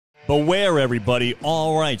Beware, everybody.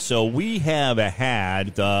 All right, so we have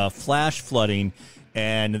had the flash flooding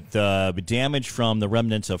and the damage from the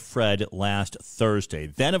remnants of Fred last Thursday.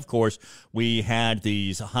 Then, of course, we had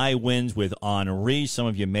these high winds with Henri. Some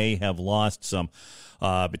of you may have lost some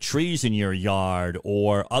trees in your yard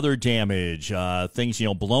or other damage, things,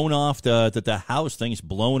 blown off the house, things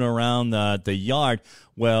blown around the yard.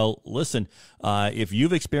 Well, listen, if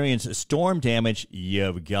you've experienced storm damage,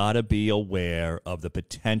 you've got to be aware of the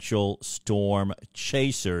potential storm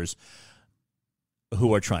chasers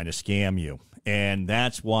who are trying to scam you. And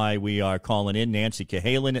that's why we are calling in Nancy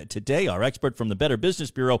Cahalen today, our expert from the Better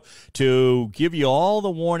Business Bureau, to give you all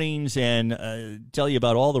the warnings and tell you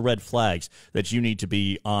about all the red flags that you need to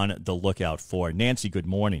be on the lookout for. Nancy, good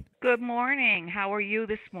morning. Good morning. How are you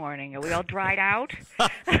this morning? Are we all dried out?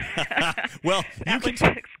 Well, that was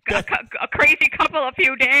a crazy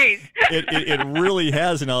few days. It really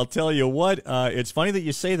has, and I'll tell you what, it's funny that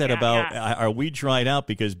you say that are we dried out,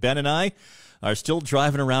 because Ben and I are still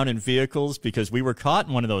driving around in vehicles because we were caught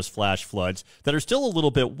in one of those flash floods that are still a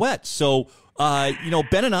little bit wet. So,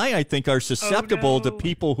 Ben and I think, are susceptible to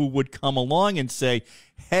people who would come along and say,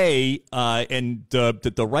 hey, and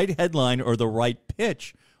the right headline or the right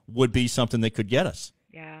pitch would be something that could get us.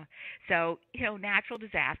 Yeah. So, natural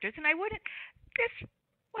disasters, and this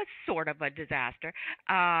was sort of a disaster.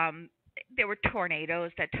 There were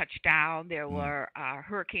tornadoes that touched down. There were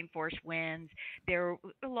hurricane-force winds. There were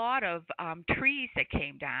a lot of trees that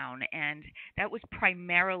came down, and that was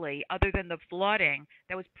primarily, other than the flooding,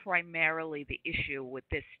 that was primarily the issue with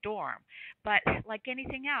this storm. But like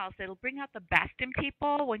anything else, it'll bring out the best in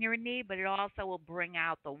people when you're in need, but it also will bring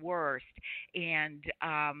out the worst. And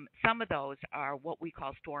some of those are what we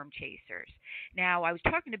call storm chasers. Now, I was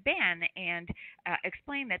talking to Ben and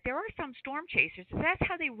explained that there are some storm chasers. That's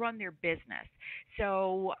how they run their business.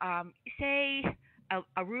 So say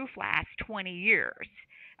a roof lasts 20 years.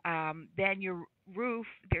 Then your roof,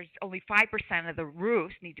 there's only 5% of the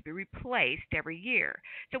roofs need to be replaced every year.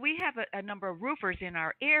 So we have a number of roofers in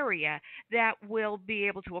our area that will be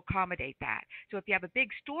able to accommodate that. So if you have a big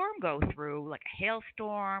storm go through, like a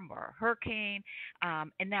hailstorm or a hurricane,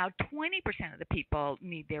 and now 20% of the people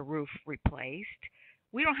need their roof replaced,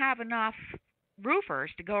 we don't have enough roofers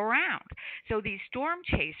to go around. So these storm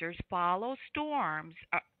chasers follow storms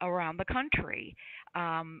around the country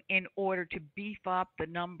in order to beef up the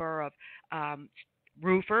number of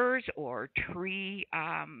roofers or tree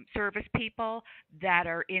service people that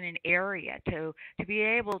are in an area to be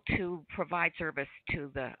able to provide service to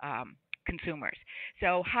the consumers.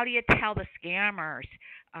 So how do you tell the scammers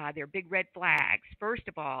their big red flags? First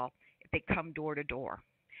of all, if they come door to door,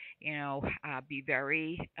 be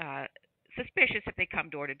very suspicious if they come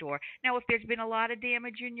door to door. Now, if there's been a lot of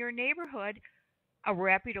damage in your neighborhood, a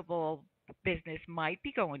reputable business might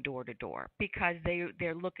be going door to door because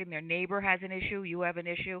they're looking, their neighbor has an issue, you have an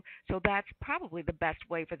issue, so that's probably the best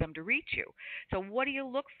way for them to reach you. So what do you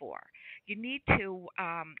look for? You need to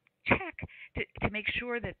check to make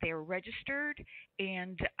sure that they're registered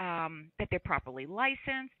and that they're properly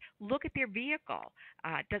licensed. Look at their vehicle.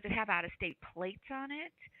 Does it have out-of-state plates on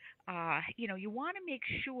it? You want to make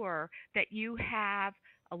sure that you have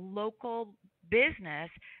a local business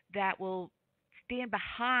that will stand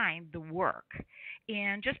behind the work.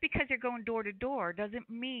 And just because they're going door to door doesn't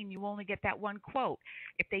mean you only get that one quote.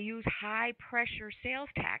 If they use high pressure sales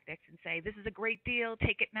tactics and say, this is a great deal,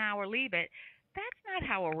 take it now or leave it, that's not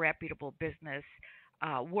how a reputable business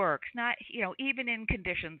works, not, even in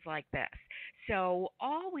conditions like this. So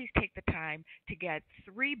always take the time to get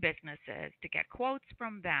 3 businesses, to get quotes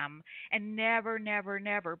from them, and never, never,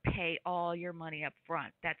 never pay all your money up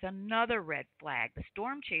front. That's another red flag. The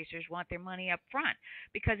storm chasers want their money up front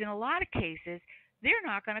because in a lot of cases, they're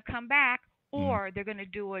not going to come back or they're going to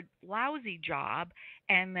do a lousy job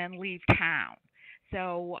and then leave town.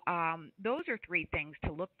 So those are 3 things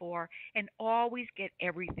to look for, and always get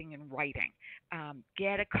everything in writing.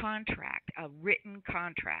 Get a contract, a written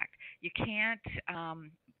contract. You can't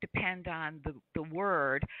depend on the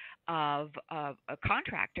word of a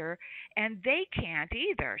contractor, and they can't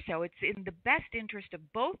either. So it's in the best interest of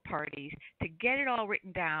both parties to get it all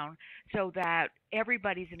written down so that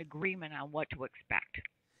everybody's in agreement on what to expect.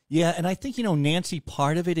 Yeah, and I think, Nancy,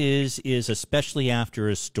 part of it is especially after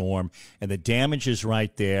a storm and the damage is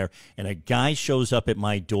right there, and a guy shows up at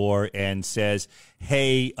my door and says,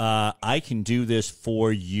 hey, I can do this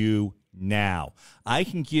for you now. I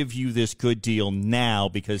can give you this good deal now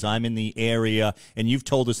because I'm in the area, and you've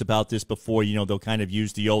told us about this before. They'll kind of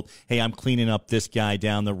use the old, hey, I'm cleaning up this guy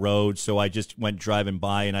down the road, so I just went driving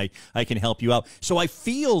by, and I can help you out. So I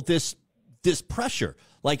feel this pressure.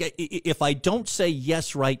 Like, if I don't say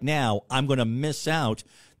yes right now, I'm going to miss out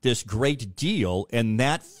this great deal, and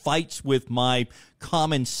that fights with my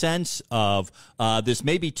common sense of this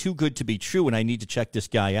may be too good to be true, and I need to check this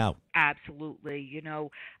guy out. Absolutely.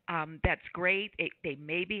 That's great. They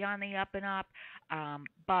may be on the up and up,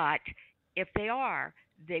 but if they are,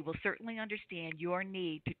 they will certainly understand your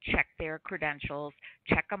need to check their credentials,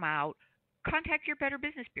 check them out. Contact your Better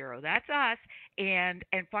Business Bureau. That's us, and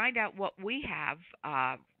find out what we have,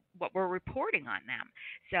 what we're reporting on them.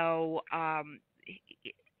 So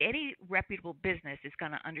any reputable business is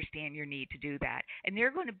going to understand your need to do that, and they're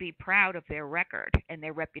going to be proud of their record and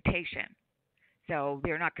their reputation. So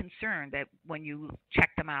they're not concerned that when you check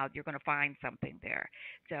them out, you're going to find something there.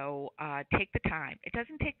 So take the time. It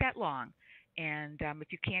doesn't take that long. And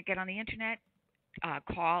if you can't get on the internet,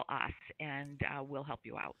 call us, and we'll help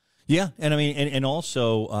you out. Yeah, and I mean, and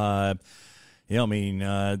also,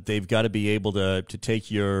 they've got to be able to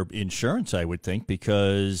take your insurance, I would think,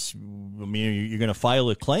 because you're going to file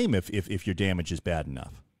a claim if your damage is bad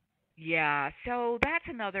enough. Yeah, so that's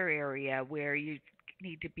another area where you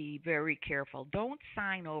need to be very careful. Don't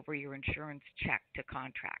sign over your insurance check to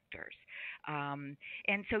contractors. And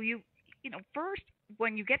so first,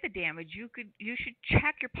 when you get the damage, you should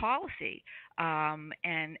check your policy, and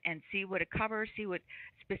see what it covers, see what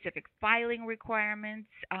specific filing requirements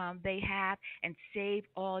they have, and save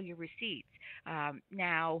all your receipts.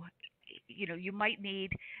 Now, you might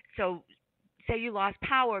need, so say you lost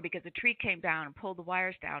power because a tree came down and pulled the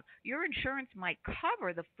wires down, your insurance might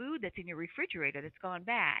cover the food that's in your refrigerator that's gone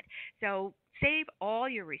bad. So save all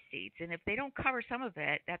your receipts, and if they don't cover some of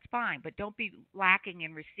it, that's fine, but don't be lacking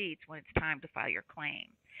in receipts when it's time to file your claim.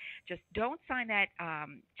 Just don't sign that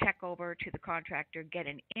check over to the contractor. Get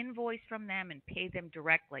an invoice from them and pay them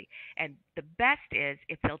directly. And the best is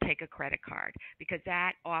if they'll take a credit card, because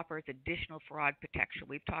that offers additional fraud protection.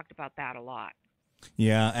 We've talked about that a lot.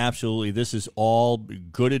 Yeah, absolutely. This is all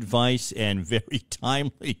good advice and very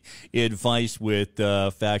timely advice, with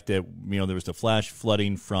the fact that, there was the flash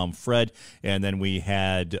flooding from Fred, and then we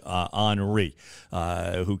had Henri,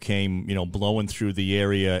 who came, blowing through the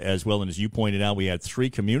area as well. And as you pointed out, we had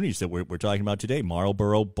three communities that we're talking about today: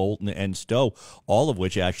 Marlboro, Bolton, and Stowe, all of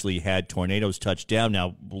which actually had tornadoes touch down.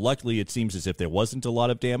 Now, luckily, it seems as if there wasn't a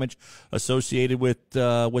lot of damage associated with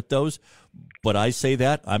those. But I say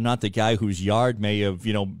that I'm not the guy whose yard may have,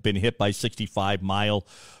 been hit by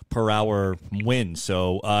 65-mile-per-hour winds.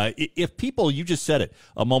 So if people, you just said it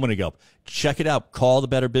a moment ago, check it out. Call the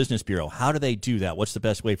Better Business Bureau. How do they do that? What's the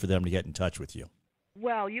best way for them to get in touch with you?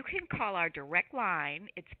 Well, you can call our direct line.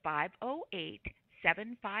 It's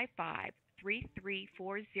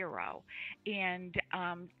 508-755-3340. And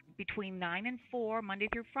between 9 and 4, Monday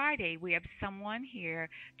through Friday, we have someone here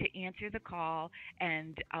to answer the call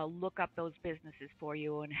and look up those businesses for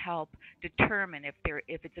you and help determine if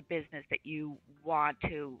it's a business that you want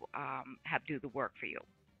to have do the work for you.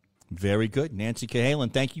 Very good. Nancy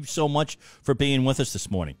Cahalen, thank you so much for being with us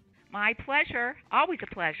this morning. My pleasure. Always a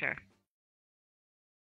pleasure.